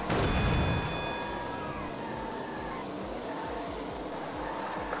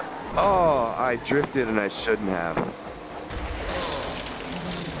 Oh, I drifted and I shouldn't have.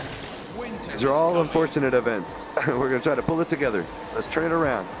 These are all unfortunate events. We're gonna try to pull it together. Let's turn it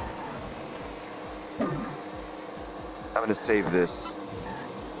around. I'm gonna save this.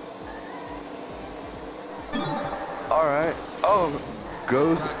 Alright. Oh,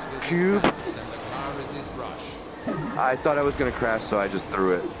 Ghost Cube. I thought I was gonna crash, so I just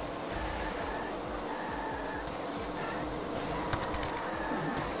threw it.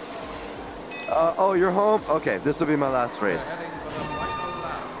 Oh, you're home? Okay, this will be my last race.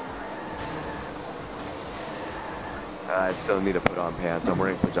 I still need to put on pants. I'm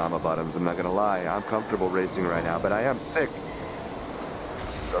wearing pajama bottoms. I'm not gonna lie. I'm comfortable racing right now, but I am sick.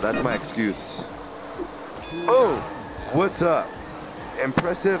 So that's my excuse. Oh, what's up?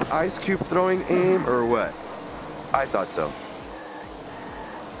 Impressive ice cube throwing aim or what? I thought so.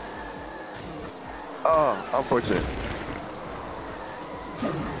 Oh, unfortunate.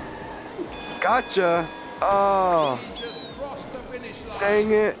 Gotcha. Oh,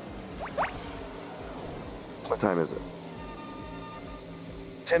 dang it. What time is it?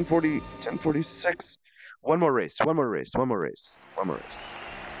 10:40, 10:46. One more race.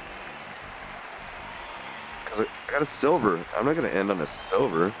 Because I got a silver. I'm not going to end on a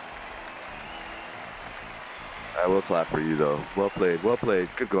silver. I will clap for you, though. Well played.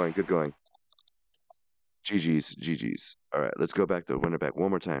 Good going. GG's. All right, let's go back to winner back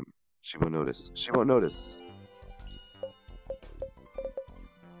one more time. She won't notice.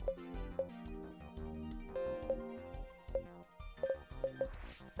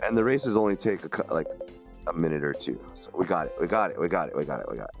 And the races only take like a minute or two. So we got it. I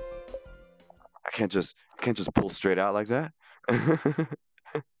can't just pull straight out like that.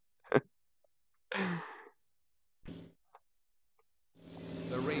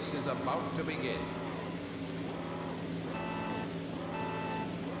 The race is about to begin.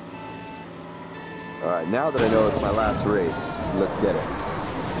 All right, now that I know it's my last race, let's get it.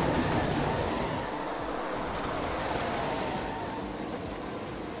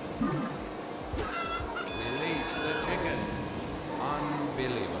 Release the chicken.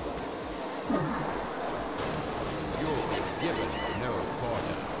 Unbelievable. You're given no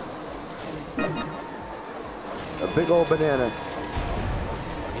quarter. A big old banana.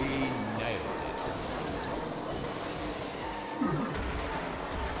 He nailed it.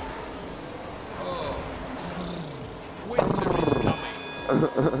 Oh, winter is coming.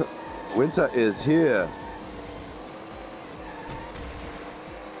 Winter is here.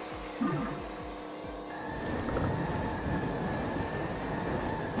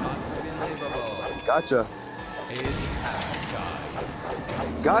 Unbelievable. Gotcha. It's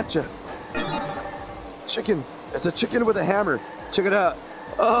halftime. Gotcha. Chicken. It's a chicken with a hammer. Check it out.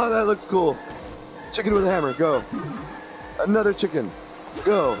 Oh, that looks cool. Chicken with a hammer. Go. Another chicken.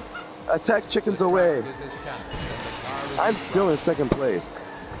 Go. Attack chickens away. I'm still in second place.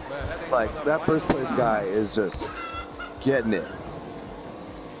 Like, that first place guy is just getting it.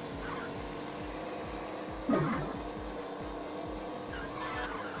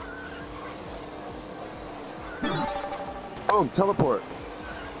 Boom, teleport.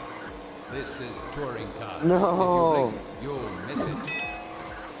 This is Touring Karts. No. If you blink, you'll miss it.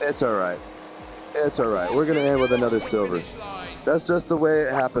 It's alright. We're going to end with another silver. That's just the way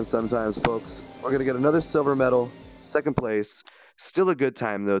it happens sometimes, folks. We're going to get another silver medal. Second place. Still a good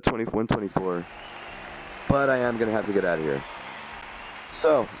time, though. 124. But I am going to have to get out of here.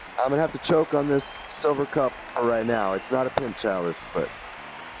 So, I'm going to have to choke on this silver cup for right now. It's not a pimp chalice, but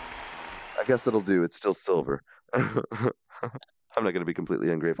I guess it'll do. It's still silver. I'm not going to be completely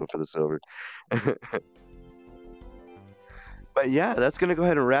ungrateful for the silver. But yeah, that's gonna go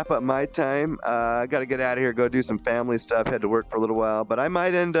ahead and wrap up my time. I gotta get out of here, go do some family stuff, head to work for a little while. But I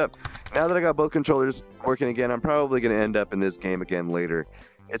might end up, now that I got both controllers working again, I'm probably gonna end up in this game again later.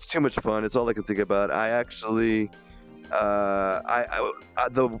 It's too much fun. It's all I can think about. I actually,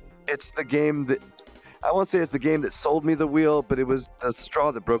 it's the game that I won't say it's the game that sold me the wheel, but it was the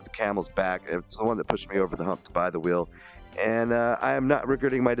straw that broke the camel's back. It's the one that pushed me over the hump to buy the wheel, and I am not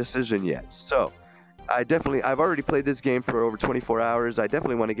regretting my decision yet. So. I've already played this game for over 24 hours. I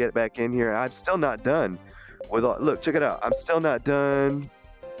definitely want to get back in here. I'm still not done with all, look, check it out. I'm still not done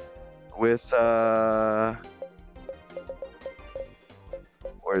with, where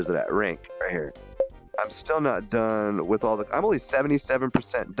is it at? Rank, right here. I'm still not done with all the, I'm only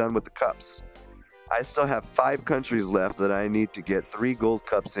 77% done with the cups. I still have 5 countries left that I need to get 3 gold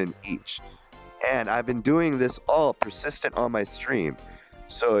cups in each. And I've been doing this all persistent on my stream.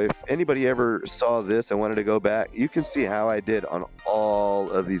 So if anybody ever saw this and wanted to go back, you can see how I did on all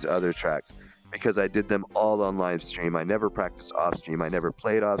of these other tracks because I did them all on live stream. I never practiced off stream. I never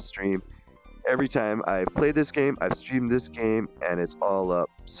played off stream. Every time I've played this game, I've streamed this game, and it's all up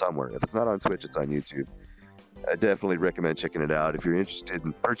somewhere. If it's not on Twitch, it's on YouTube. I definitely recommend checking it out if you're interested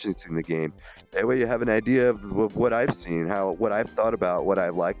in purchasing the game. That way you have an idea of what I've seen, what I've thought about, what I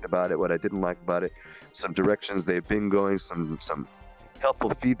liked about it, what I didn't like about it, some directions they've been going, some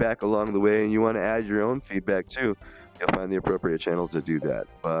helpful feedback along the way, and you want to add your own feedback too, you'll find the appropriate channels to do that.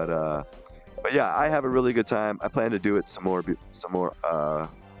 But yeah, I have a really good time. I plan to do it some more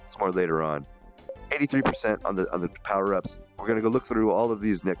later on. 83% on the power-ups. We're gonna go look through all of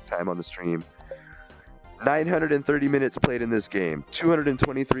these next time on the stream. 930 minutes played in this game,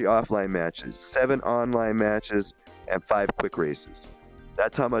 223 offline matches, 7 online matches, and 5 quick races.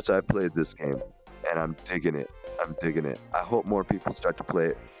 That's how much I've played this game, and I'm digging it. I'm digging it. I hope more people start to play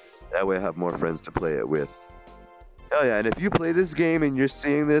it. That way I have more friends to play it with. Hell yeah, and if you play this game and you're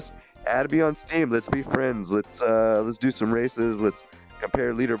seeing this, add me on Steam. Let's be friends. Let's do some races. Let's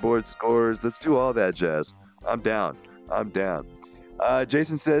compare leaderboard scores. Let's do all that jazz. I'm down. I'm down.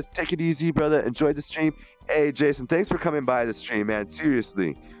 Jason says, take it easy, brother. Enjoy the stream. Hey, Jason, thanks for coming by the stream, man.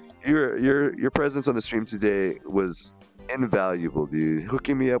 Seriously. Your presence on the stream today was invaluable, dude.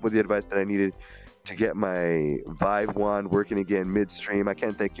 Hooking me up with the advice that I needed to get my Vive wand working again midstream. I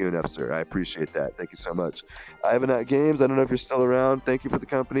can't thank you enough, sir. I appreciate that. Thank you so much. Ivanite Games, I don't know if you're still around. Thank you for the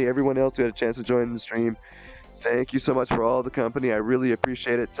company. Everyone else who had a chance to join the stream, thank you so much for all the company. I really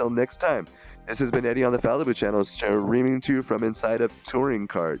appreciate it. Till next time, this has been Eddie on the Falibu channel, streaming to you from inside of Touring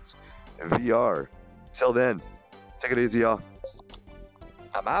Karts VR. Till then, take it easy, y'all.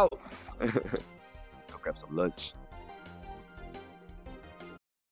 I'm out. Go grab some lunch.